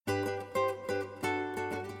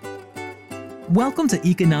Welcome to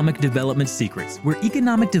Economic Development Secrets, where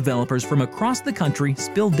economic developers from across the country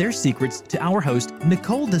spill their secrets to our host,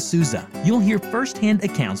 Nicole D'Souza. You'll hear firsthand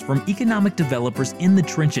accounts from economic developers in the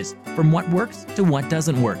trenches, from what works to what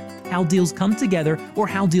doesn't work, how deals come together or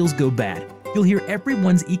how deals go bad. You'll hear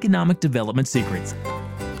everyone's economic development secrets.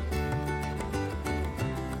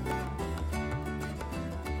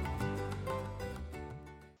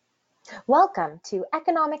 Welcome to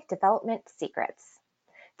Economic Development Secrets.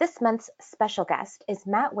 This month's special guest is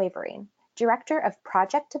Matt Wavering, Director of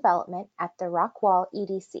Project Development at the Rockwall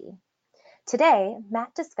EDC. Today,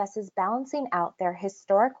 Matt discusses balancing out their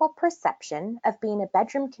historical perception of being a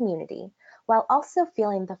bedroom community while also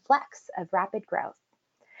feeling the flex of rapid growth.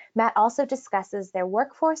 Matt also discusses their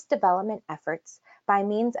workforce development efforts by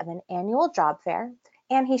means of an annual job fair,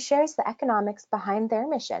 and he shares the economics behind their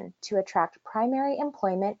mission to attract primary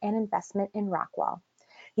employment and investment in Rockwall.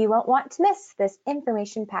 You won't want to miss this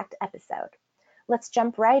information-packed episode. Let's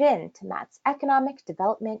jump right into Matt's Economic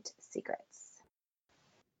Development Secrets.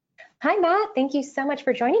 Hi, Matt. Thank you so much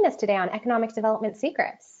for joining us today on Economic Development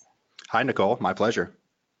Secrets. Hi, Nicole. My pleasure.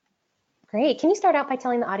 Great. Can you start out by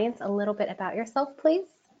telling the audience a little bit about yourself, please?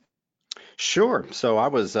 Sure. So I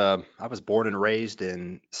was born and raised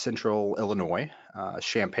in Central Illinois,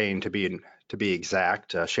 Champaign to be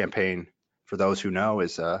exact. Champaign, for those who know,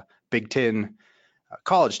 is a Big Ten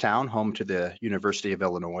college town, home to the University of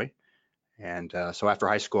Illinois. And so after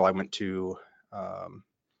high school, I went to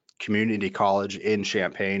community college in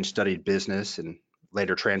Champaign, studied business, and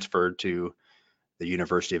later transferred to the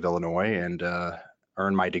University of Illinois and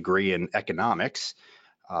earned my degree in economics.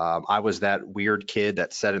 I was that weird kid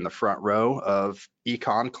that sat in the front row of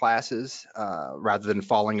econ classes. Rather than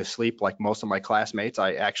falling asleep like most of my classmates,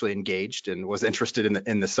 I actually engaged and was interested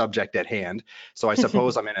in the subject at hand. So I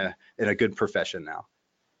suppose I'm in a good profession now.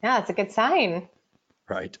 Yeah, it's a good sign.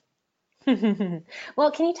 Right.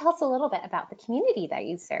 Well, can you tell us a little bit about the community that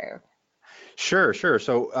you serve? Sure.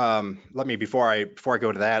 So before I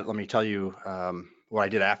go to that, let me tell you what I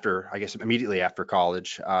did immediately after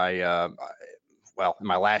college. In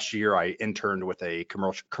my last year, I interned with a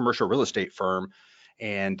commercial real estate firm,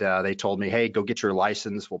 and they told me, hey, go get your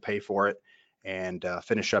license, we'll pay for it, and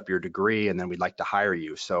finish up your degree, and then we'd like to hire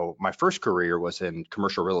you. So my first career was in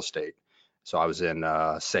commercial real estate. So I was in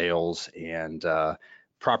sales and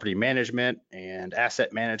property management and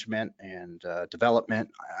asset management and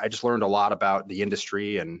development. I just learned a lot about the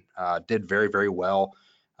industry and did very, very well,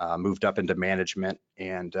 moved up into management.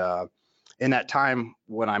 And in that time,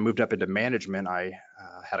 when I moved up into management, I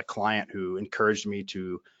had a client who encouraged me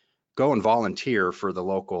to go and volunteer for the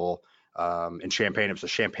local, in Champaign, it was a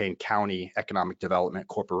Champaign County Economic Development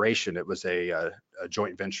Corporation. It was a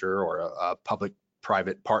joint venture or a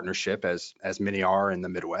public-private partnership, as many are in the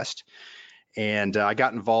Midwest. And I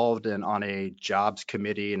got involved on a jobs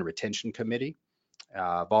committee and retention committee,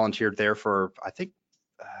 volunteered there for, I think,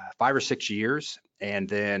 5 or 6 years. And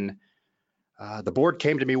then the board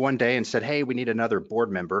came to me one day and said, hey, we need another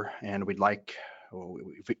board member, and we've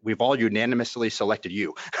all unanimously selected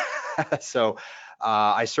you. So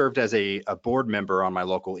I served as a board member on my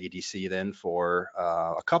local EDC then for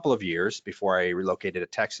a couple of years before I relocated to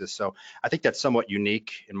Texas. So I think that's somewhat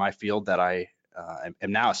unique in my field that I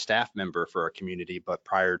am now a staff member for a community, but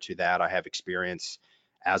prior to that, I have experience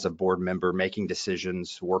as a board member making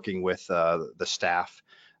decisions, working with the staff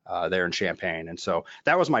there in Champaign. And so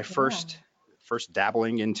that was my first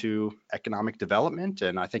dabbling into economic development,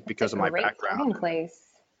 and I think because of my background.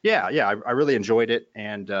 I really enjoyed it,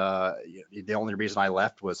 and the only reason I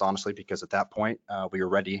left was honestly because at that point we were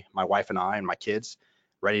ready, my wife and I and my kids,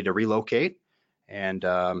 ready to relocate. And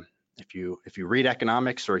if you read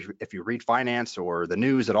economics or if you read finance or the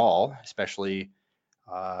news at all, especially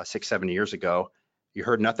 6-7 years ago, you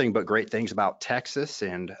heard nothing but great things about Texas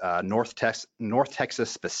and North Texas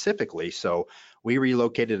specifically. So we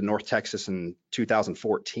relocated to North Texas in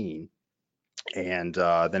 2014. And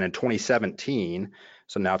then in 2017,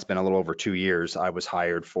 so now it's been a little over 2 years, I was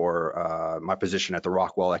hired for my position at the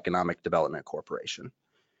Rockwall Economic Development Corporation.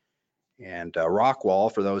 And Rockwall,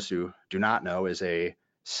 for those who do not know, is a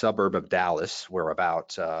suburb of Dallas. We're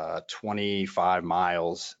about 25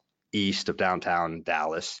 miles east of downtown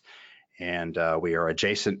Dallas. And we are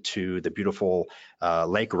adjacent to the beautiful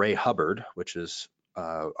Lake Ray Hubbard, which is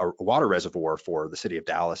a water reservoir for the city of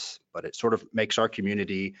Dallas. But it sort of makes our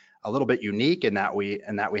community a little bit unique in that we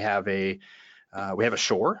have a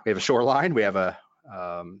shore, we have a shoreline, we have a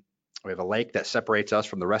lake that separates us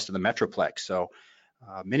from the rest of the Metroplex. So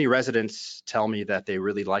many residents tell me that they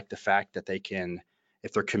really like the fact that they can,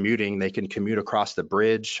 if they're commuting, they can commute across the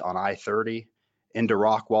bridge on I-30 into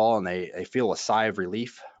Rockwall, and they feel a sigh of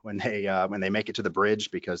relief when they make it to the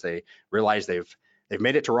bridge, because they realize they've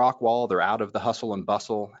made it to Rockwall. They're out of the hustle and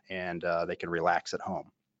bustle, and they can relax at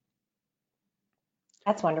home.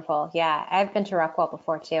 That's wonderful. Yeah, I've been to Rockwall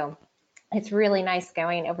before too. It's really nice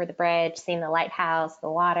going over the bridge, seeing the lighthouse, the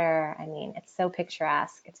water. I mean, it's so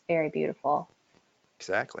picturesque. It's very beautiful.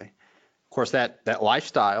 Exactly. Of course, that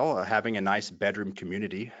lifestyle, having a nice bedroom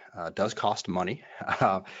community, does cost money.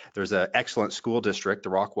 There's an excellent school district. The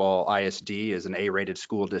Rockwall ISD is an A-rated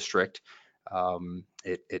school district.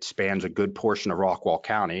 It spans a good portion of Rockwall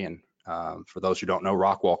County, and for those who don't know,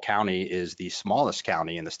 Rockwall County is the smallest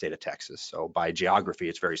county in the state of Texas. So by geography,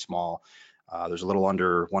 it's very small. There's a little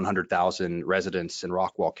under 100,000 residents in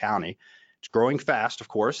Rockwall County. It's growing fast, of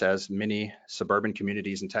course, as many suburban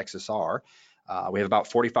communities in Texas are. We have about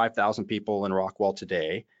 45,000 people in Rockwall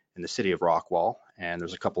today, in the city of Rockwall, and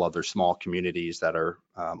there's a couple other small communities that are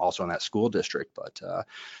also in that school district. But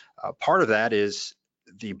part of that is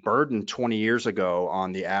the burden 20 years ago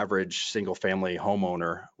on the average single-family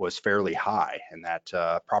homeowner was fairly high, and that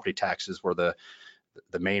property taxes were the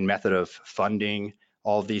main method of funding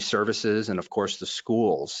all of these services, and of course the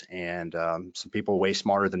schools. And some people way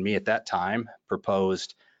smarter than me at that time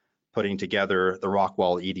proposed putting together the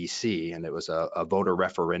Rockwall EDC, and it was a voter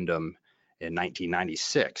referendum in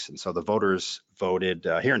 1996. And so the voters voted.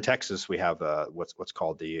 Here in Texas, we have what's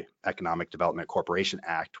called the Economic Development Corporation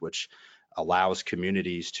Act, which allows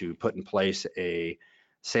communities to put in place a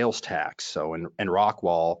sales tax. So in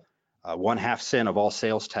Rockwall, 1/2 cent of all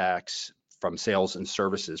sales tax from sales and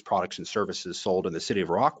services, products and services sold in the city of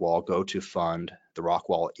Rockwall, go to fund the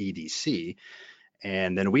Rockwall EDC.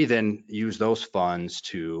 And then we use those funds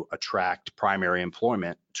to attract primary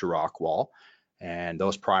employment to Rockwall. And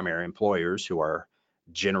those primary employers, who are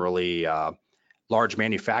generally large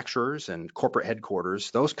manufacturers and corporate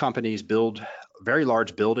headquarters, those companies build very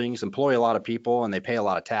large buildings, employ a lot of people, and they pay a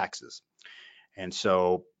lot of taxes. And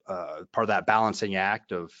so part of that balancing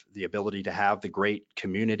act of the ability to have the great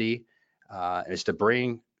community is to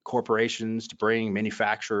bring corporations, to bring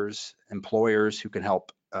manufacturers, employers who can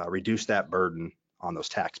help reduce that burden on those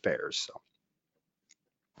taxpayers. So.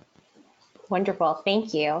 Wonderful,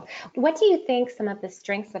 thank you. What do you think some of the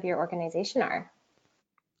strengths of your organization are?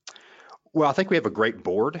 Well, I think we have a great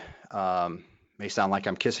board. May sound like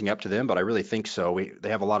I'm kissing up to them, but I really think so. They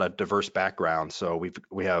have a lot of diverse backgrounds. So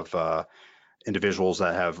we have individuals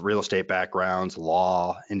that have real estate backgrounds,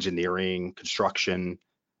 law, engineering, construction,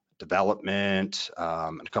 development,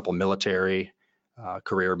 and a couple of military,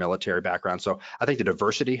 career military backgrounds. So I think the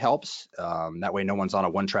diversity helps. That way, no one's on a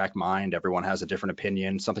one-track mind. Everyone has a different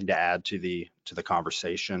opinion, something to add to the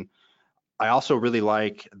conversation. I also really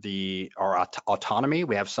like our autonomy.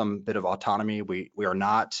 We have some bit of autonomy. We are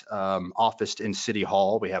not officed in City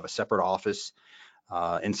Hall. We have a separate office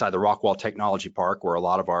inside the Rockwall Technology Park, where a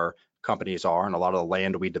lot of our companies are, and a lot of the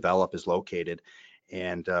land we develop is located.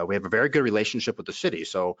 And we have a very good relationship with the city.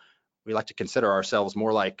 So we like to consider ourselves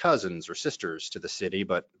more like cousins or sisters to the city,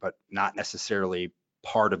 but not necessarily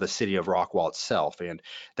part of the city of Rockwall itself. And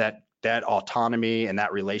that autonomy and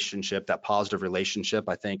that relationship, that positive relationship,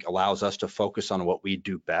 I think allows us to focus on what we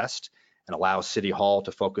do best, and allows City Hall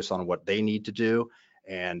to focus on what they need to do.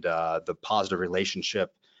 And the positive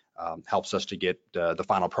relationship helps us to get the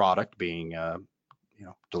final product being,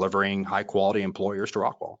 delivering high quality employers to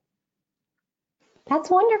Rockwall. That's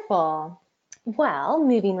wonderful. Well,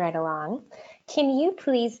 moving right along, can you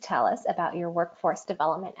please tell us about your workforce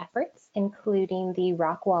development efforts, including the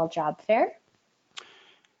Rockwall Job Fair?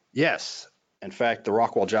 Yes. In fact, the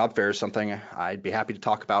Rockwall Job Fair is something I'd be happy to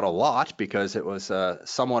talk about a lot, because it was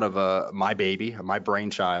somewhat of my baby, my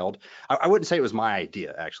brainchild. I wouldn't say it was my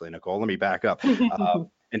idea, actually, Nicole. Let me back up.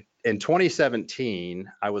 In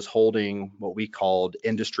 2017, I was holding what we called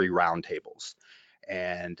industry roundtables.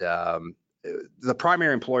 And the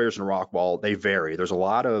primary employers in Rockwall, they vary. There's a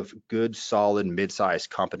lot of good, solid, mid-sized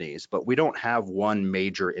companies, but we don't have one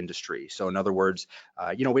major industry. So in other words,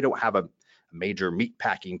 we don't have a major meat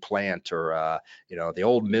packing plant or the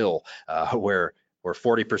old mill where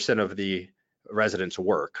 40% of the residents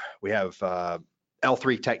work. We have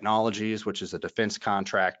L3 Technologies, which is a defense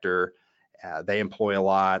contractor. They employ a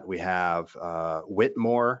lot. We have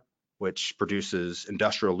Whitmore, which produces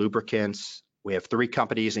industrial lubricants. We have 3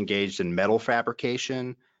 companies engaged in metal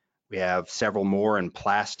fabrication. We have several more in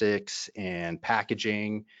plastics and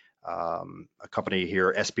packaging. A company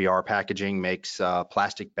here, SBR Packaging, makes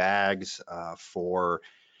plastic bags for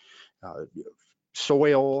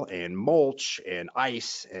soil and mulch and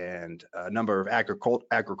ice and a number of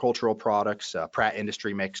agricultural products. Pratt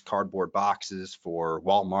Industry makes cardboard boxes for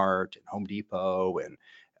Walmart and Home Depot and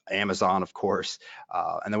Amazon, of course.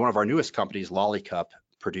 And then one of our newest companies, Lollycup,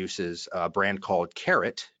 produces a brand called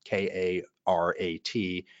Karat,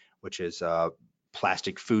 K-A-R-A-T, which is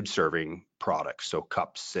plastic food serving products, so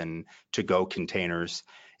cups and to-go containers.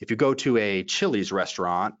 If you go to a Chili's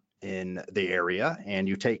restaurant in the area and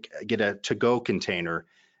you get a to-go container,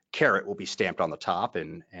 Karat will be stamped on the top,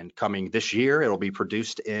 and coming this year, it'll be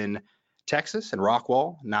produced in Texas and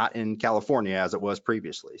Rockwall, not in California as it was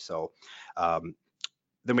previously. So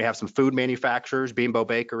then we have some food manufacturers, Bimbo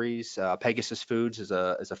Bakeries, Pegasus Foods is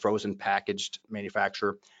a frozen packaged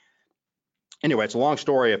manufacturer. Anyway, it's a long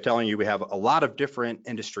story of telling you we have a lot of different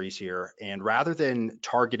industries here, and rather than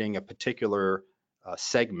targeting a particular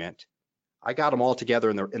segment, I got them all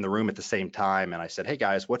together in the room at the same time, and I said, "Hey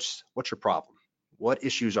guys, what's your problem? What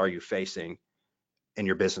issues are you facing in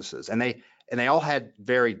your businesses?" And they all had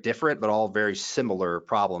very different but all very similar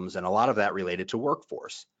problems, and a lot of that related to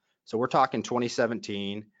workforce. So we're talking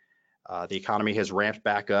 2017. The economy has ramped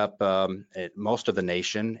back up at most of the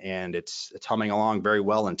nation, and it's humming along very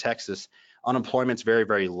well in Texas. Unemployment's very,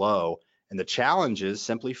 very low, and the challenge is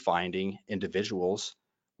simply finding individuals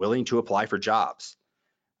willing to apply for jobs.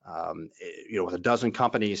 With a dozen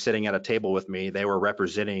companies sitting at a table with me, they were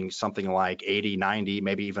representing something like 80, 90,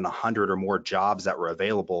 maybe even 100 or more jobs that were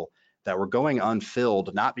available that were going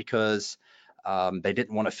unfilled, not because they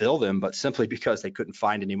didn't want to fill them, but simply because they couldn't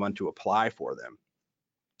find anyone to apply for them.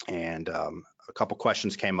 And a couple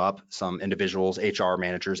questions came up. Some individuals, HR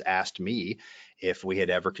managers, asked me if we had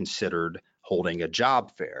ever considered holding a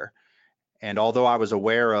job fair. And although I was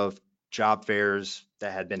aware of job fairs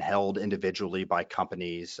that had been held individually by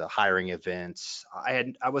companies, hiring events,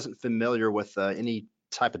 I wasn't familiar with any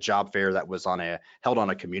type of job fair that was held on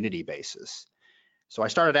a community basis. So I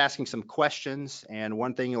started asking some questions, and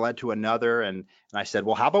one thing led to another, and I said,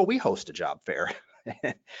 well, how about we host a job fair?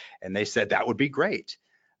 And they said that would be great.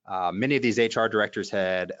 Many of these HR directors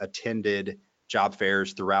had attended job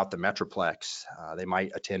fairs throughout the Metroplex. They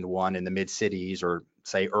might attend one in the mid-cities or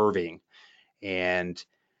say Irving, and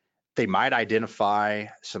they might identify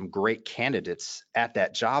some great candidates at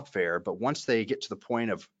that job fair, but once they get to the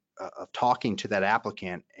point of talking to that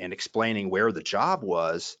applicant and explaining where the job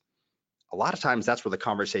was, a lot of times that's where the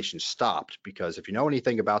conversation stopped, because if you know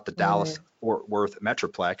anything about the Dallas-Fort Worth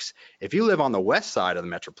Metroplex, if you live on the west side of the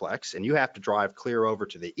Metroplex and you have to drive clear over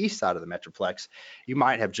to the east side of the Metroplex, you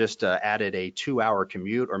might have just added a 2-hour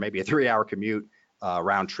commute or maybe a 3-hour commute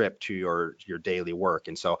round trip to your daily work.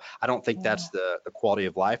 And so I don't think that's the quality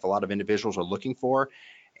of life a lot of individuals are looking for.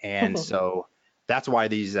 And so that's why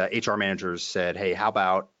these HR managers said, hey, how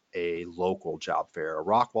about a local job fair, a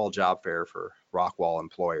Rockwall job fair for Rockwall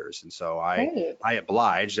employers? And so I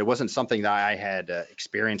obliged. It wasn't something that I had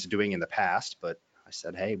experience doing in the past, but I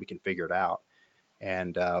said, hey, we can figure it out.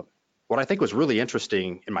 And what I think was really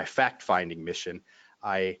interesting in my fact-finding mission,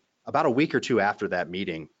 about a week or two after that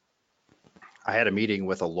meeting, I had a meeting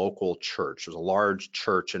with a local church. There's a large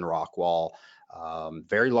church in Rockwall,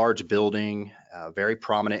 very large building, very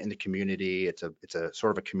prominent in the community. It's a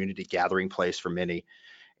sort of a community gathering place for many.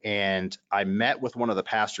 And I met with one of the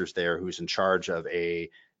pastors there who's in charge of a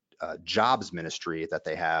jobs ministry that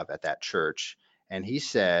they have at that church. And he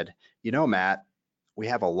said, you know, Matt, we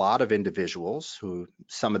have a lot of individuals who,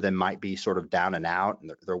 some of them might be sort of down and out,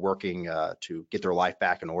 and they're working to get their life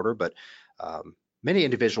back in order. But many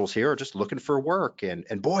individuals here are just looking for work,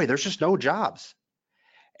 and boy, there's just no jobs.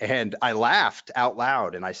 And I laughed out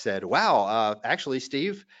loud and I said, wow, actually,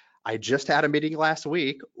 Steve, I just had a meeting last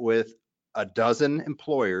week with a dozen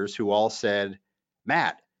employers who all said,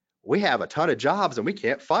 Matt, we have a ton of jobs and we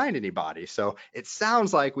can't find anybody. So it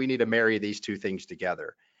sounds like we need to marry these two things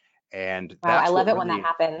together. And wow, that's I love it when that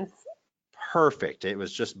happens. Perfect. It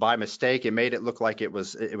was just by mistake. It made it look like it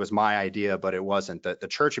was my idea, but it wasn't. The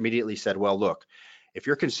church immediately said, well, look, if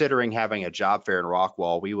you're considering having a job fair in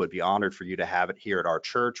Rockwall, we would be honored for you to have it here at our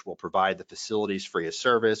church. We'll provide the facilities free of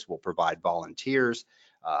service. We'll provide volunteers,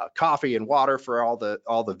 coffee and water for all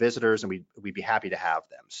the visitors, and we'd be happy to have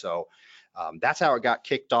them. So that's how it got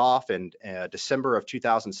kicked off. And December of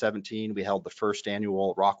 2017, we held the first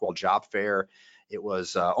annual Rockwall Job Fair. It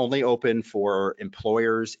was only open for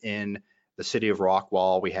employers in the city of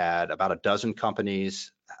Rockwall. We had about a dozen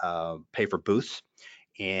companies pay for booths,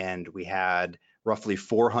 and we had roughly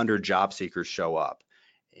 400 job seekers show up.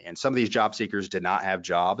 And some of these job seekers did not have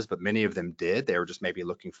jobs, but many of them did. They were just maybe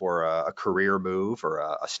looking for a career move or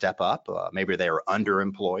a step up. Maybe they were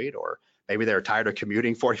underemployed, or maybe they were tired of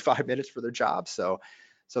commuting 45 minutes for their job. So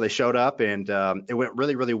they showed up, and it went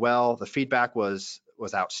really, really well. The feedback was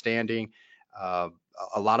outstanding. A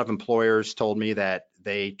lot of employers told me that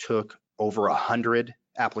they took over 100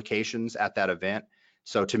 applications at that event.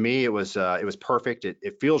 So to me, it was perfect.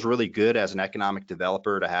 It feels really good as an economic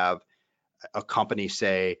developer to have a company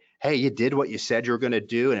say, hey, you did what you said you were going to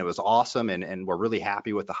do, and it was awesome, and we're really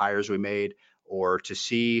happy with the hires we made. Or to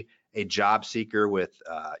see a job seeker with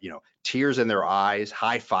tears in their eyes,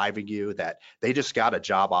 high-fiving you that they just got a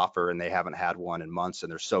job offer and they haven't had one in months,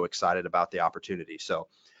 and they're so excited about the opportunity. So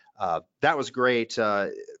that was great.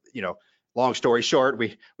 Long story short,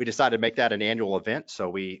 we decided to make that an annual event, so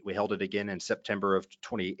we held it again in September of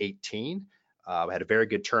 2018. We had a very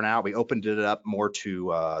good turnout. We opened it up more to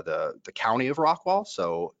the county of Rockwall,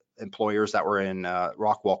 so employers that were in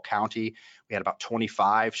Rockwall County. We had about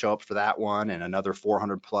 25 show up for that one, and another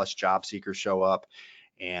 400 plus job seekers show up.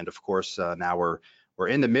 And of course, now we're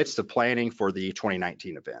in the midst of planning for the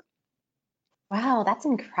 2019 event. Wow, that's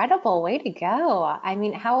incredible. Way to go. I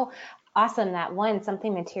mean, how awesome that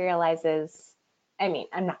something materializes. I mean,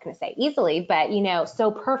 I'm not going to say easily, but,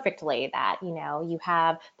 so perfectly that, you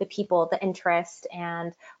have the people, the interest,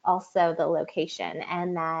 and also the location,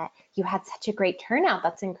 and that you had such a great turnout.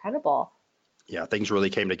 That's incredible. Yeah, things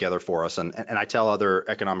really came together for us. And I tell other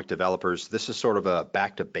economic developers, this is sort of a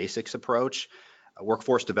back to basics approach.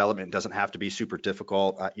 Workforce development doesn't have to be super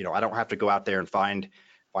difficult. I don't have to go out there and find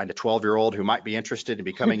a 12-year-old who might be interested in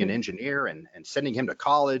becoming an engineer and sending him to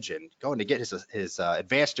college and going to get his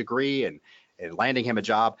advanced degree and landing him a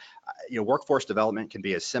job. Workforce development can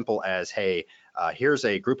be as simple as, hey, here's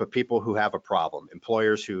a group of people who have a problem,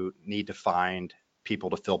 employers who need to find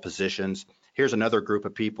people to fill positions. Here's another group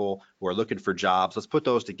of people who are looking for jobs. Let's put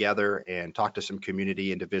those together and talk to some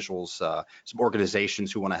community individuals, some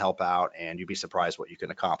organizations who want to help out, and you'd be surprised what you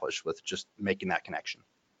can accomplish with just making that connection.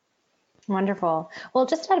 Wonderful. Well,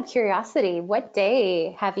 just out of curiosity, what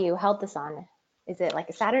day have you held this on? Is it like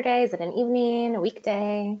a Saturday? Is it an evening, a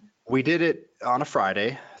weekday? We did it on a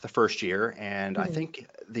Friday the first year, and I think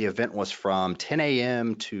the event was from 10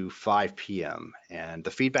 a.m. to 5 p.m. And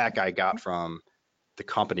the feedback I got from the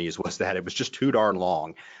companies was that it was just too darn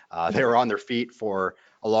long. They were on their feet for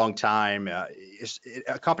a long time.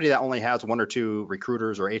 A company that only has one or two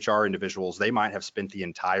recruiters or HR individuals, they might have spent the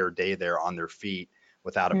entire day there on their feet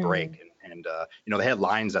without a break. And they had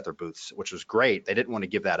lines at their booths, which was great. They didn't want to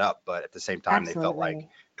give that up, but at the same time, They felt like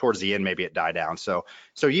towards the end, maybe it died down. So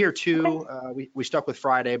year two, we stuck with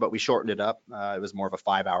Friday, but we shortened it up. It was more of a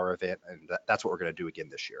 5-hour event, and that's what we're going to do again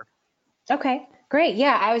this year. Okay, great.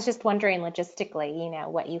 Yeah, I was just wondering logistically,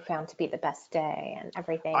 what you found to be the best day and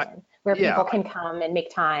everything, and where people can come and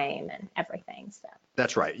make time and everything. So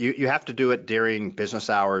that's right. You have to do it during business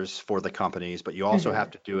hours for the companies, but you also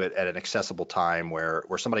have to do it at an accessible time where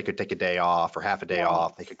somebody could take a day off or half a day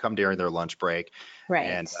off. They could come during their lunch break. Right.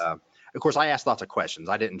 And of course, I asked lots of questions.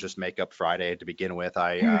 I didn't just make up Friday to begin with.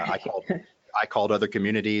 I called other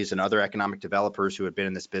communities and other economic developers who had been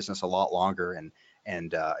in this business a lot longer.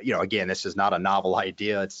 And again, this is not a novel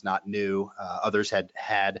idea. It's not new. Others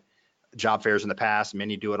had job fairs in the past.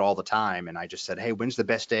 Many do it all the time. And I just said, hey, when's the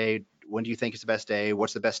best day? When do you think is the best day?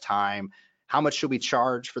 What's the best time? How much should we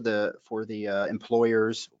charge for the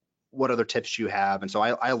employers? What other tips do you have? And so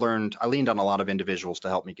I leaned on a lot of individuals to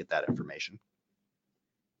help me get that information.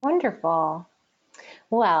 Wonderful.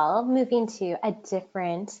 Well, moving to a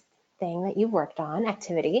different thing that you've worked on,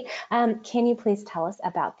 activity. Can you please tell us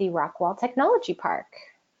about the Rockwall Technology Park?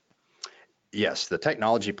 Yes, the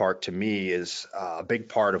Technology Park to me is a big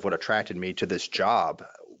part of what attracted me to this job.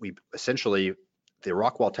 The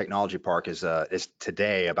Rockwall Technology Park is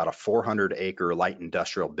today about a 400-acre light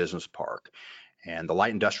industrial business park. And the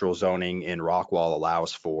light industrial zoning in Rockwall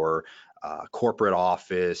allows for corporate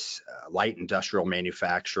office, light industrial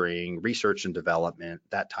manufacturing, research and development,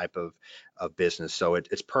 that type of business. So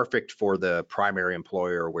it's perfect for the primary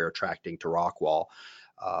employer we're attracting to Rockwall.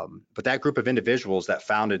 But that group of individuals that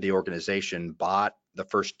founded the organization bought the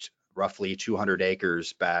first roughly 200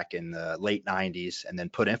 acres back in the late 90s and then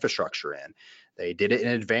put infrastructure in. They did it in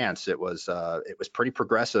advance. It was pretty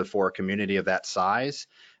progressive for a community of that size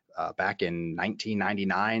back in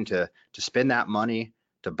 1999 to spend that money,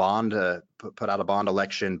 to put out a bond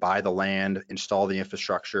election, buy the land, install the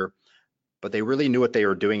infrastructure. But they really knew what they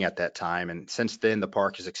were doing at that time. And since then, the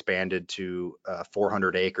park has expanded to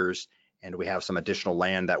 400 acres, and we have some additional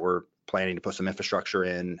land that we're planning to put some infrastructure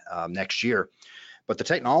in next year. But the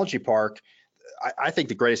technology park, I think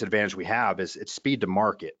the greatest advantage we have is its speed to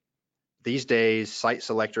market. These days, site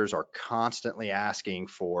selectors are constantly asking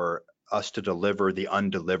for us to deliver the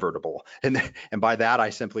undeliverable. And by that,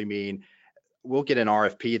 I simply mean we'll get an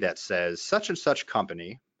RFP that says such and such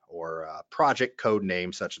company or project code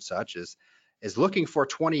name such and such is looking for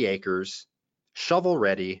 20 acres, shovel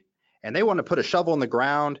ready, and they want to put a shovel in the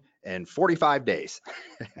ground in 45 days.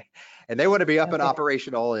 and they want to be up and Okay.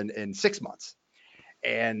 operational in 6 months.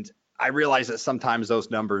 And I realize that sometimes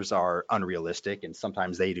those numbers are unrealistic, and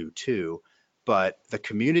sometimes they do too. But the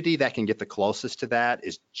community that can get the closest to that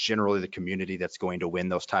is generally the community that's going to win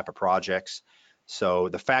those type of projects. So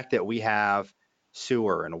the fact that we have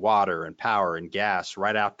sewer and water and power and gas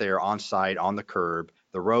right out there on site, on the curb,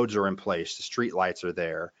 the roads are in place, the street lights are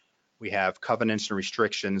there. We have covenants and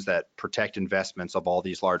restrictions that protect investments of all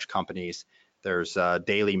these large companies. There's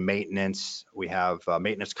daily maintenance. We have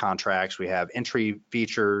maintenance contracts. We have entry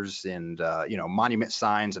features and monument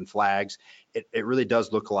signs and flags. It really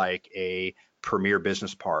does look like a premier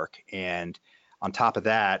business park. And on top of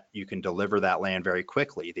that, you can deliver that land very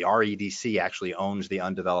quickly. The REDC actually owns the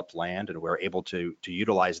undeveloped land, and we're able to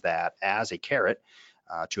utilize that as a carrot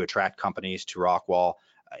to attract companies to Rockwall.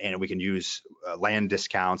 And we can use land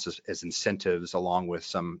discounts as incentives, along with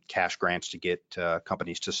some cash grants to get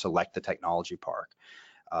companies to select the technology park.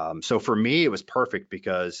 So for me, it was perfect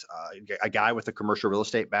because a guy with a commercial real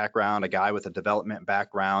estate background, a guy with a development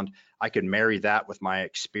background, I could marry that with my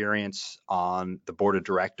experience on the board of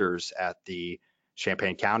directors at the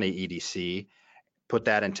Champaign County EDC, put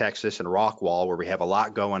that in Texas and Rockwall, where we have a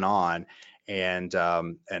lot going on, and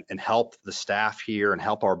help the staff here and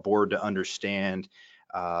help our board to understand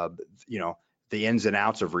the ins and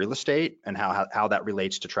outs of real estate and how that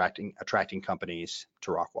relates to attracting companies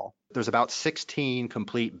to Rockwall. There's about 16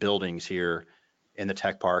 complete buildings here in the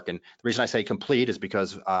tech park. And the reason I say complete is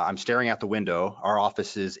because I'm staring out the window. Our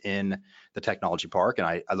office is in the technology park, and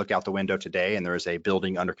I look out the window today, and there is a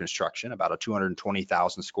building under construction, about a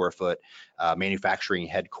 220,000 square foot manufacturing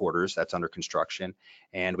headquarters that's under construction.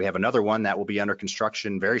 And we have another one that will be under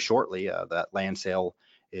construction very shortly. That land sale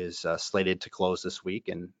is slated to close this week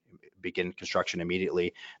and begin construction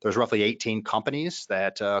immediately. There's roughly 18 companies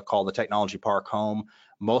that call the technology park home.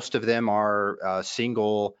 Most of them are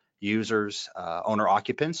single users, owner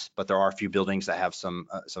occupants, but there are a few buildings that have some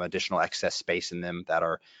additional excess space in them that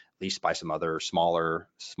are leased by some other smaller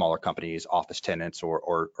companies, office tenants,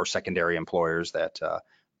 or secondary employers that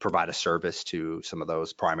provide a service to some of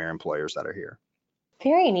those primary employers that are here.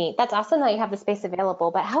 Very neat. That's awesome that you have the space available,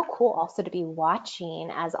 but how cool also to be watching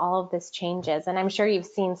as all of this changes. And I'm sure you've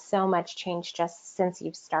seen so much change just since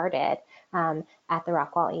you've started at the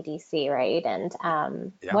Rockwall EDC, right? And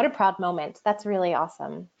Yeah. What a proud moment. That's really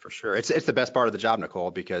awesome. For sure. It's the best part of the job, Nicole,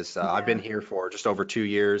 because I've been here for just over 2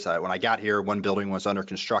 years. When I got here, one building was under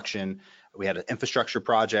construction. We had an infrastructure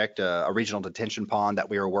project, a regional detention pond that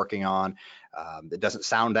we were working on. It doesn't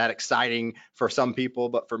sound that exciting for some people,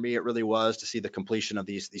 but for me, it really was, to see the completion of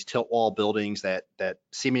these tilt wall buildings that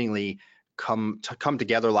seemingly come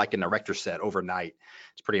together like an erector set overnight.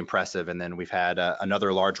 It's pretty impressive. And then we've had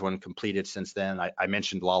another large one completed since then. I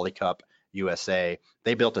mentioned Lollicup USA.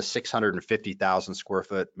 They built a 650,000 square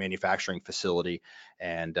foot manufacturing facility,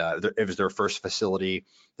 and it was their first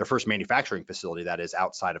manufacturing facility that is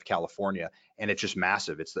outside of California, and it's just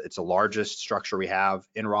massive. It's the largest structure we have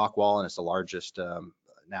in Rockwall, and it's the largest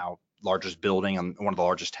building and one of the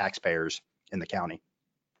largest taxpayers in the county.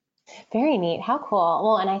 Very neat. How cool.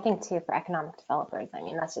 Well, and I think too, for economic developers, I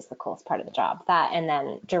mean, that's just the coolest part of the job, that, and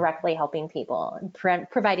then directly helping people and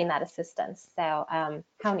providing that assistance. So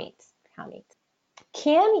how neat. How neat.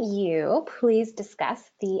 Can you please discuss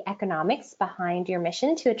the economics behind your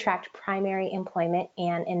mission to attract primary employment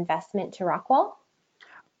and investment to Rockwall?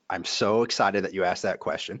 I'm so excited that you asked that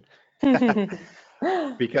question.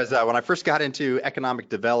 Because when I first got into economic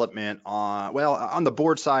development on the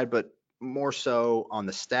board side, but more so on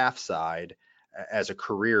the staff side as a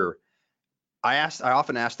career, I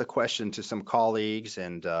often ask the question to some colleagues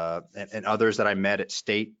and others that I met at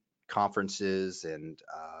state conferences and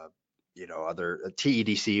other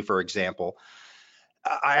TEDC, for example.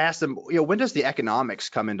 I asked them, when does the economics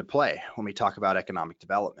come into play when we talk about economic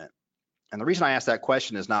development? And the reason I ask that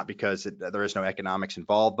question is not because there is no economics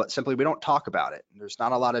involved, but simply we don't talk about it. There's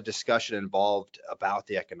not a lot of discussion involved about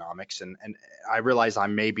the economics. And I realize I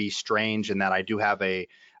may be strange in that I do have a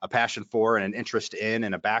passion for and an interest in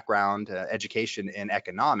and a background education in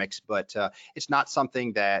economics, but it's not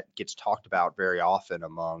something that gets talked about very often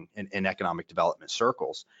in economic development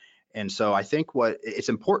circles. And so I think it's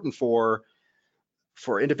important for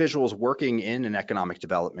individuals working in an economic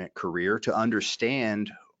development career to understand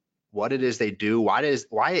what it is they do, why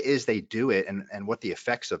it is they do it, and what the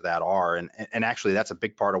effects of that are. And actually, that's a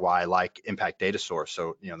big part of why I like Impact Data Source.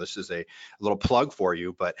 So, this is a little plug for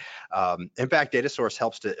you, but Impact Data Source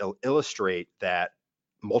helps to illustrate that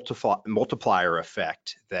multiplier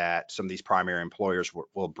effect that some of these primary employers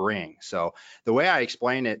will bring. So the way I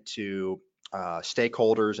explain it to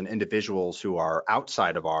stakeholders and individuals who are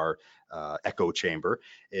outside of our echo chamber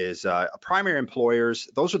is primary employers.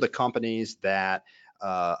 Those are the companies that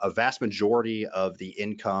a vast majority of the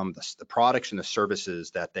income, the products and the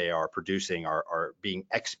services that they are producing are being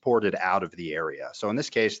exported out of the area. So in this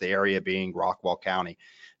case, the area being Rockwall County,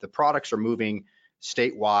 the products are moving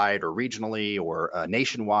statewide or regionally or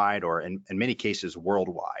nationwide or in many cases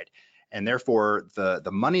worldwide. And therefore, the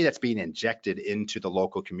money that's being injected into the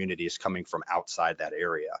local community is coming from outside that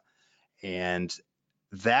area. And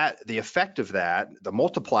that the effect of that, the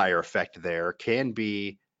multiplier effect there can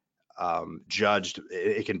be judged.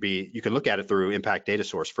 It can be, you can look at it through impact data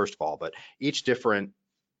source, first of all, but each different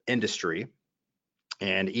industry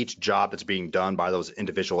and each job that's being done by those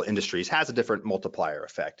individual industries has a different multiplier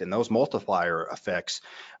effect. And those multiplier effects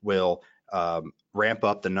will ramp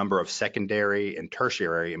up the number of secondary and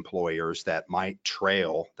tertiary employers that might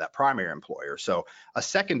trail that primary employer. So a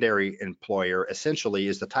secondary employer essentially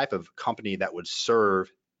is the type of company that would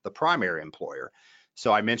serve the primary employer.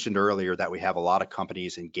 So I mentioned earlier that we have a lot of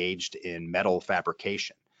companies engaged in metal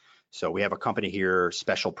fabrication. So we have a company here,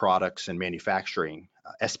 Special Products and Manufacturing,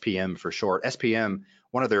 SPM for short. SPM,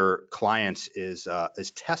 one of their clients is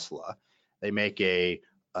Tesla. They make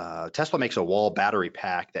Tesla makes a wall battery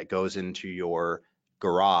pack that goes into your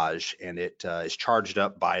garage, and it is charged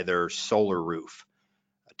up by their solar roof.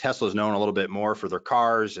 Tesla is known a little bit more for their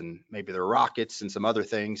cars and maybe their rockets and some other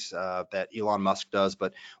things that Elon Musk does.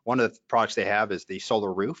 But one of the products they have is the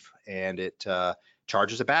solar roof, and it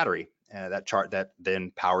charges a battery that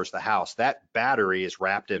then powers the house. That battery is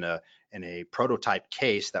wrapped in a prototype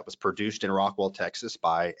case that was produced in Rockwall, Texas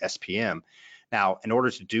by SPM. Now, in order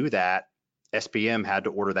to do that, SPM had to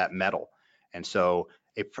order that metal. And so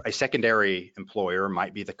a secondary employer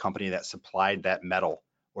might be the company that supplied that metal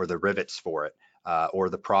or the rivets for it. Or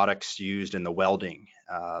the products used in the welding,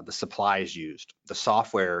 the supplies used, the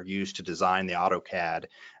software used to design the AutoCAD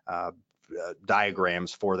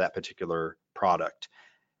diagrams for that particular product.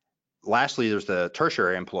 Lastly, there's the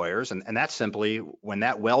tertiary employers, and that's simply when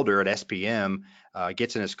that welder at SPM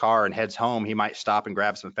gets in his car and heads home, he might stop and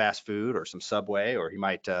grab some fast food or some Subway, or he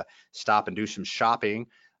might stop and do some shopping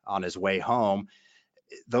on his way home.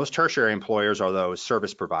 Those tertiary employers are those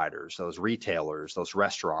service providers, those retailers, those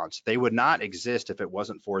restaurants. They would not exist if it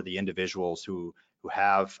wasn't for the individuals who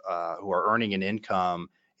are earning an income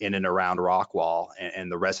in and around Rockwall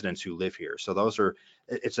and the residents who live here. So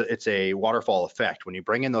it's a waterfall effect. When you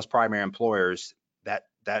bring in those primary employers,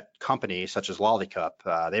 that company such as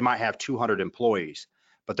Lollicup, they might have 200 employees,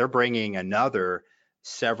 but they're bringing another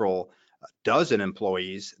several dozen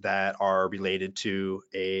employees that are related to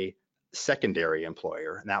a secondary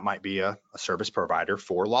employer, and that might be a service provider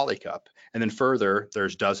for Lollicup. And then further,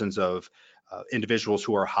 there's dozens of individuals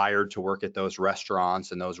who are hired to work at those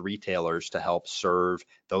restaurants and those retailers to help serve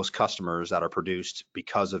those customers that are produced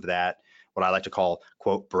because of that, what I like to call,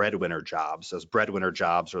 quote, breadwinner jobs. Those breadwinner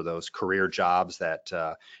jobs are those career jobs that,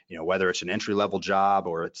 whether it's an entry-level job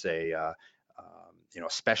or it's a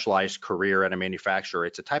specialized career at a manufacturer,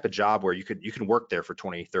 it's a type of job where you can work there for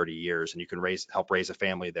 20, 30 years and you can help raise a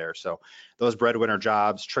family there. So those breadwinner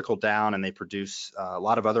jobs trickle down and they produce a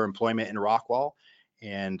lot of other employment in Rockwall.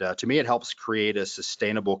 And to me, it helps create a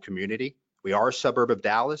sustainable community. We are a suburb of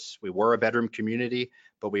Dallas. We were a bedroom community,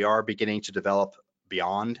 but we are beginning to develop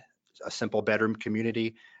beyond a simple bedroom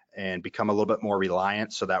community and become a little bit more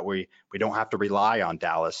reliant so that we don't have to rely on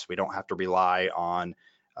Dallas. We don't have to rely on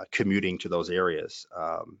commuting to those areas.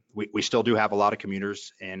 We still do have a lot of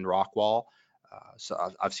commuters in Rockwall. So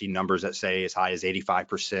I've seen numbers that say as high as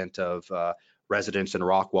 85% of residents in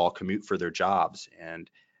Rockwall commute for their jobs. And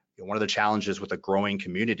one of the challenges with a growing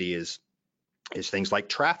community is things like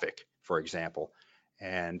traffic, for example.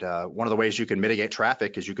 And one of the ways you can mitigate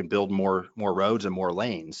traffic is you can build more roads and more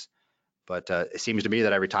lanes. But it seems to me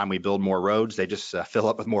that every time we build more roads, they just fill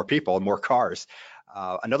up with more people and more cars.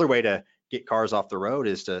 Another way to get cars off the road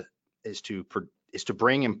is to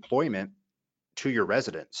bring employment to your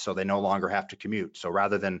residents so they no longer have to commute. So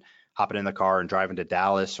rather than hopping in the car and driving to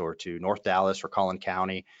Dallas or to North Dallas or Collin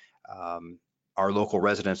County, our local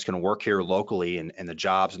residents can work here locally and the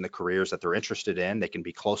jobs and the careers that they're interested in. They can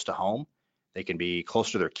be close to home. They can be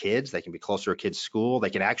close to their kids. They can be close to their kids' school. They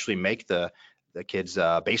can actually make the kids'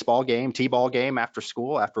 baseball game, t-ball game after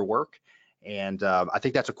school, after work. And I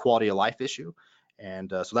think that's a quality of life issue.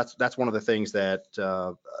 And so that's one of the things that's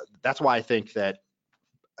why I think that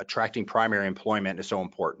attracting primary employment is so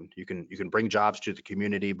important. You can bring jobs to the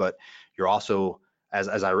community, but you're also,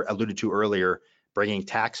 as I alluded to earlier, bringing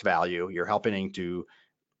tax value. You're helping to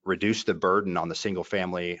reduce the burden on the single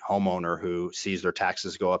family homeowner who sees their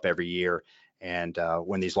taxes go up every year. And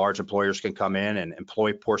when these large employers can come in and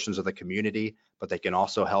employ portions of the community, but they can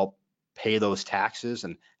also help pay those taxes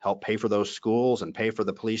and help pay for those schools and pay for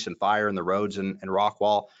the police and fire and the roads in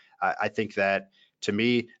Rockwall. I think that, to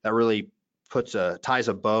me, that really ties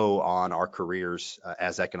a bow on our careers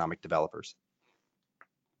as economic developers.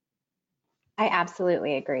 I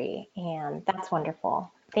absolutely agree, and that's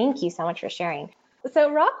wonderful. Thank you so much for sharing.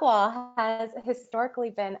 So Rockwall has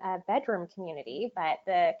historically been a bedroom community, but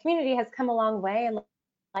the community has come a long way, and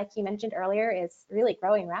like you mentioned earlier, is really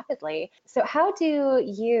growing rapidly. So how do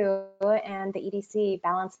you and the EDC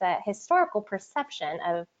balance the historical perception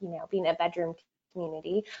of, being a bedroom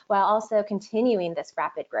community while also continuing this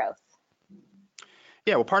rapid growth?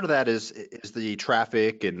 Yeah, well, part of that is the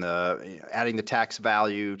traffic and adding the tax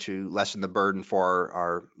value to lessen the burden for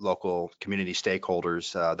our local community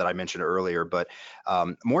stakeholders that I mentioned earlier. But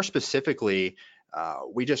more specifically,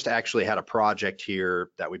 we just actually had a project here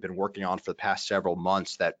that we've been working on for the past several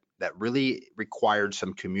months that really required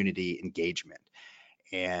some community engagement.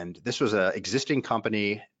 And this was an existing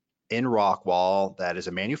company in Rockwall that is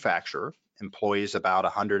a manufacturer, employs about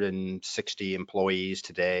 160 employees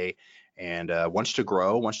today, and wants to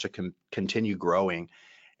grow, wants to continue growing.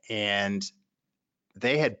 And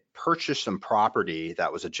they had purchased some property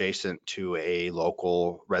that was adjacent to a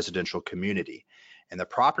local residential community. And the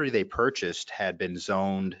property they purchased had been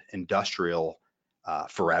zoned industrial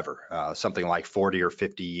forever, something like 40 or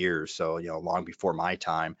 50 years. So, long before my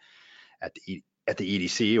time at the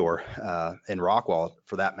EDC or in Rockwall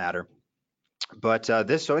for that matter. But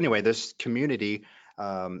this community,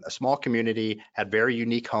 a small community, had very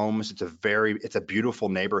unique homes. It's a beautiful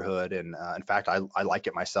neighborhood, and in fact, I like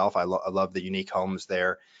it myself. I love the unique homes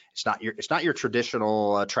there. It's not your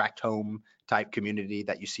traditional tract home type community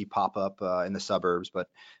that you see pop up in the suburbs, but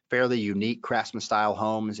fairly unique craftsman style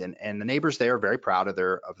homes, and the neighbors there are very proud of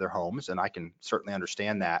their homes, and I can certainly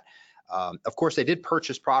understand that. Of course, they did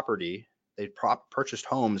purchase property. They purchased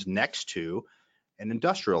homes next to an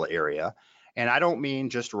industrial area. And I don't mean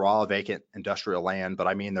just raw vacant industrial land, but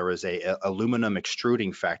I mean there was a aluminum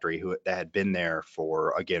extruding factory that had been there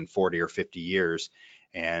for, again, 40 or 50 years.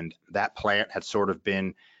 And that plant had sort of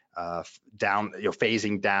been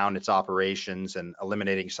phasing down its operations and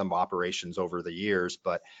eliminating some operations over the years.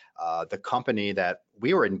 But the company that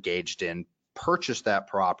we were engaged in purchased that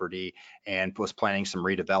property and was planning some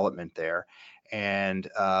redevelopment there. And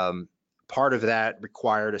part of that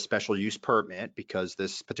required a special use permit because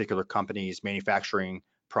this particular company's manufacturing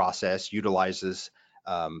process utilizes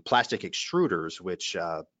plastic extruders, which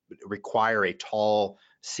require a tall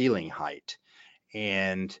ceiling height.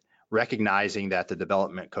 And recognizing that the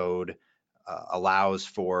development code allows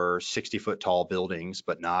for 60-foot tall buildings,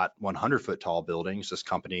 but not 100-foot tall buildings, this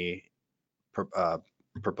company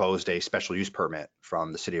proposed a special use permit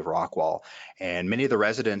from the city of Rockwall. And many of the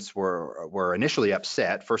residents were initially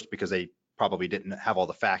upset, first because they probably didn't have all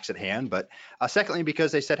the facts at hand, but secondly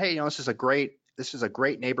because they said, hey, this is a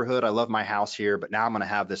great neighborhood. I love my house here, but now I'm going to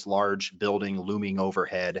have this large building looming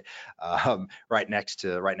overhead right next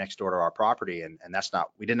door to our property, and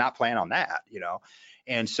we did not plan on that,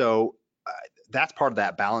 And so that's part of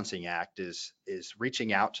that balancing act is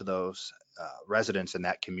reaching out to those residents in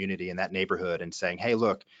that community, in that neighborhood, and saying, hey,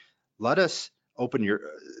 look, let us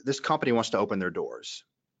this company wants to open their doors.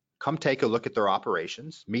 Come take a look at their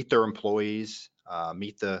operations, meet their employees,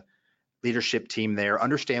 meet the leadership team there,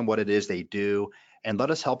 understand what it is they do, and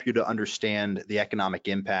let us help you to understand the economic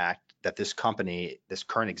impact that this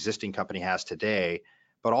current existing company has today,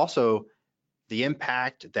 but also the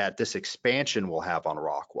impact that this expansion will have on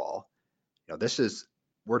Rockwall.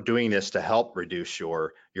 We're doing this to help reduce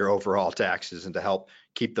your overall taxes and to help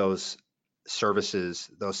keep those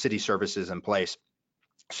city services in place.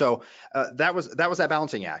 So that was that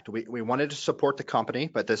balancing act. We wanted to support the company,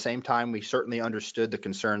 but at the same time, we certainly understood the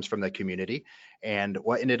concerns from the community. And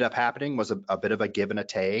what ended up happening was a bit of a give and a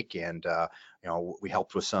take. And we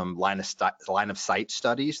helped with some line of sight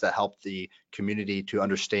studies that helped the community to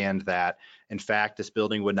understand that, in fact, this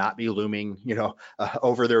building would not be looming,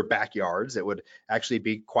 over their backyards. It would actually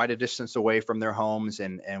be quite a distance away from their homes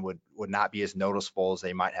and would not be as noticeable as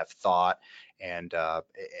they might have thought. And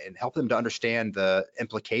help them to understand the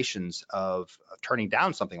implications of turning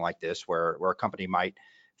down something like this, where a company might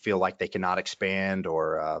feel like they cannot expand,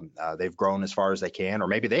 or they've grown as far as they can, or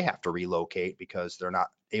maybe they have to relocate because they're not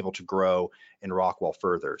able to grow in Rockwall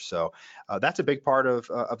further. So that's a big part of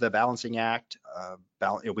the balancing act.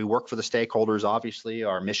 We work for the stakeholders, obviously.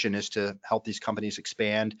 Our mission is to help these companies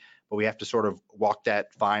expand, but we have to sort of walk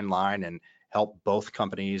that fine line and help both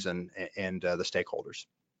companies and the stakeholders.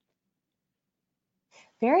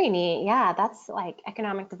 Very neat. Yeah, that's like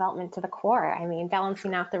economic development to the core. I mean,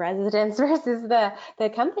 balancing out the residents versus the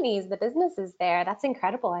companies, the businesses there. That's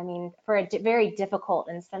incredible. I mean, for a very difficult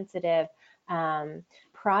and sensitive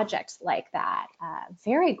project like that.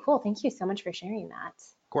 Very cool. Thank you so much for sharing that.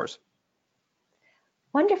 Of course.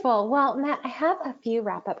 Wonderful. Well, Matt, I have a few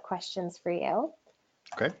wrap-up questions for you.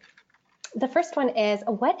 Okay. The first one is,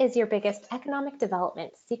 what is your biggest economic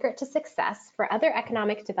development secret to success for other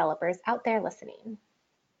economic developers out there listening?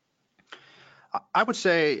 I would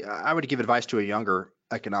say I would give advice to a younger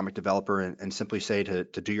economic developer and simply say to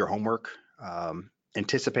do your homework,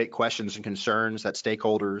 anticipate questions and concerns that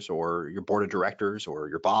stakeholders or your board of directors or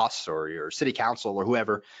your boss or your city council or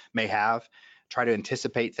whoever may have. Try to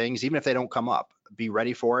anticipate things, even if they don't come up. Be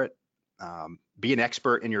ready for it. Be an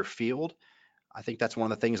expert in your field. I think that's one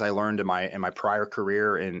of the things I learned in my prior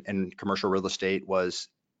career in commercial real estate was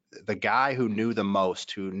the guy who knew the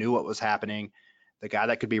most, who knew what was happening, the guy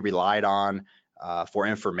that could be relied on for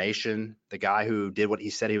information, the guy who did what he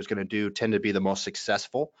said he was going to do tend to be the most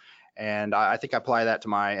successful. And I think I apply that to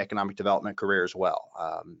my economic development career as well.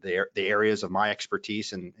 The areas of my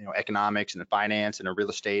expertise in economics and finance and in real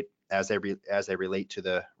estate as they relate to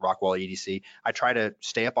the Rockwall EDC, I try to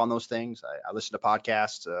stay up on those things. I listen to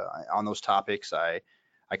podcasts on those topics. I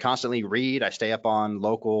constantly read. I stay up on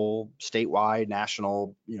local, statewide,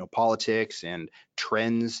 national, politics and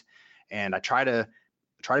trends, and I try to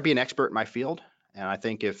be an expert in my field. And I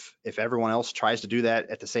think if everyone else tries to do that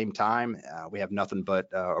at the same time, we have nothing but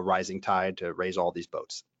a rising tide to raise all these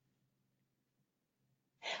boats.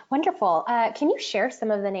 Wonderful. Can you share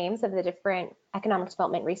some of the names of the different economic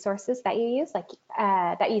development resources that you use? Like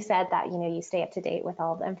that you said that you stay up to date with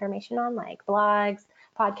all the information on, like blogs,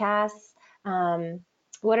 podcasts.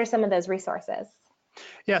 What are some of those resources?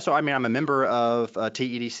 Yeah, so I mean, I'm a member of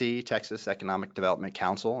TEDC, Texas Economic Development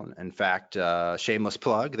Council. In fact, shameless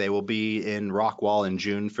plug, they will be in Rockwall in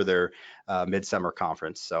June for their midsummer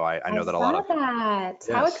conference. So I know that a lot of that.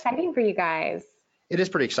 Yes. How exciting for you guys. It is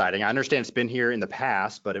pretty exciting. I understand it's been here in the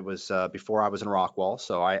past, but it was before I was in Rockwall,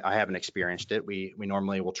 so I haven't experienced it. We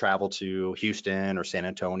normally will travel to Houston or San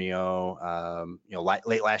Antonio.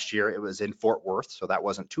 Late last year it was in Fort Worth, so that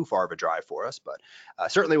wasn't too far of a drive for us. But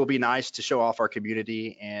certainly will be nice to show off our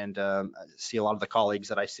community and see a lot of the colleagues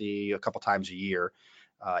that I see a couple times a year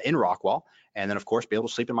in Rockwall, and then of course be able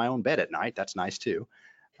to sleep in my own bed at night. That's nice too.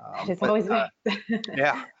 It's always nice.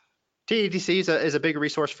 Yeah. TEDC is a big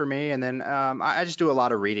resource for me, and then I just do a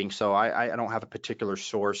lot of reading, so I don't have a particular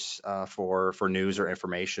source for news or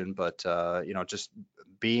information, but just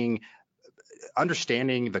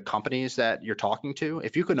understanding the companies that you're talking to.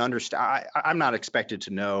 If you can understand, I'm not expected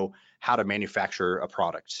to know how to manufacture a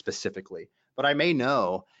product specifically, but I may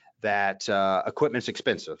know that equipment's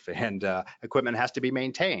expensive and equipment has to be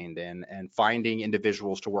maintained, and finding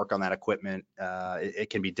individuals to work on that equipment, it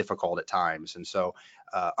can be difficult at times. And so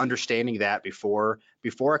understanding that before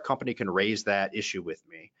a company can raise that issue with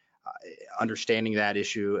me, understanding that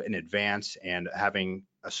issue in advance and having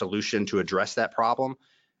a solution to address that problem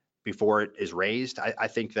before it is raised, I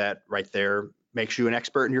think that right there makes you an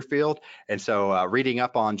expert in your field. And so reading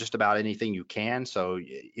up on just about anything you can. So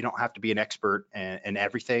you don't have to be an expert in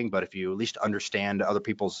everything, but if you at least understand other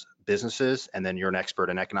people's businesses and then you're an expert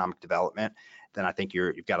in economic development, then I think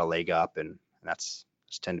you've got a leg up, and that's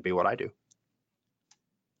tend to be what I do.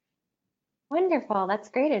 Wonderful. That's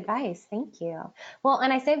great advice. Thank you. Well,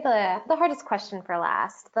 and I saved the hardest question for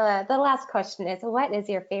last. The last question is, what is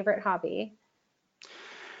your favorite hobby?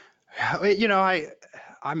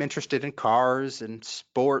 I'm interested in cars and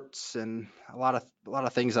sports and a lot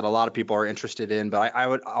of things that a lot of people are interested in, but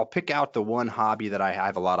I'll pick out the one hobby that I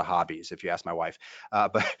have a lot of hobbies, if you ask my wife.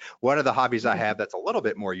 But one of the hobbies I have that's a little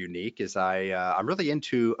bit more unique is I'm really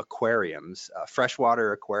into aquariums,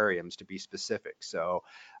 freshwater aquariums to be specific. So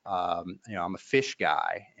I'm a fish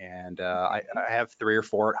guy, and I have 3 or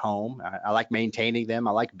 4 at home. I like maintaining them.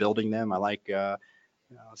 I like building them. I like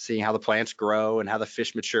seeing how the plants grow and how the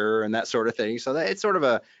fish mature and that sort of thing. So it's sort of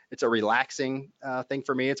a relaxing thing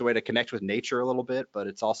for me. It's a way to connect with nature a little bit, but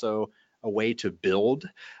it's also a way to build.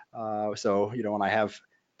 So when I have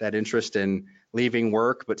that interest in leaving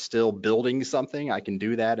work but still building something, I can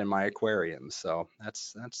do that in my aquarium. So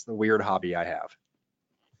that's the weird hobby I have.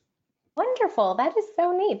 Wonderful. That is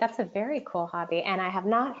so neat. That's a very cool hobby. And I have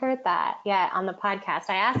not heard that yet on the podcast.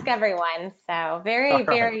 I ask everyone. So very,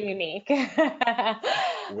 very unique.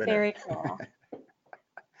 Very cool.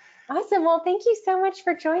 Awesome. Well, thank you so much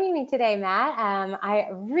for joining me today, Matt. I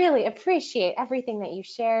really appreciate everything that you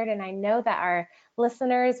shared, and I know that our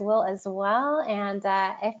listeners will as well. And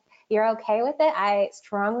you're okay with it, I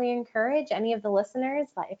strongly encourage any of the listeners,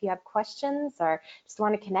 if you have questions or just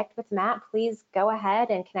want to connect with Matt, please go ahead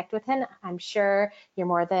and connect with him. I'm sure you're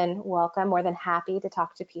more than welcome, more than happy to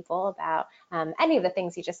talk to people about any of the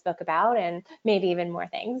things you just spoke about and maybe even more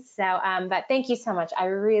things. So, but thank you so much. I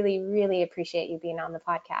really, really appreciate you being on the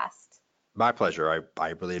podcast. My pleasure.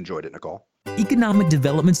 I really enjoyed it, Nicole. Economic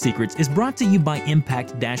Development Secrets is brought to you by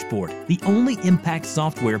Impact Dashboard, the only impact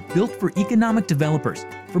software built for economic developers.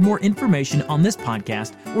 For more information on this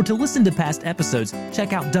podcast or to listen to past episodes,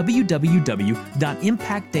 check out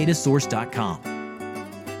www.impactdatasource.com.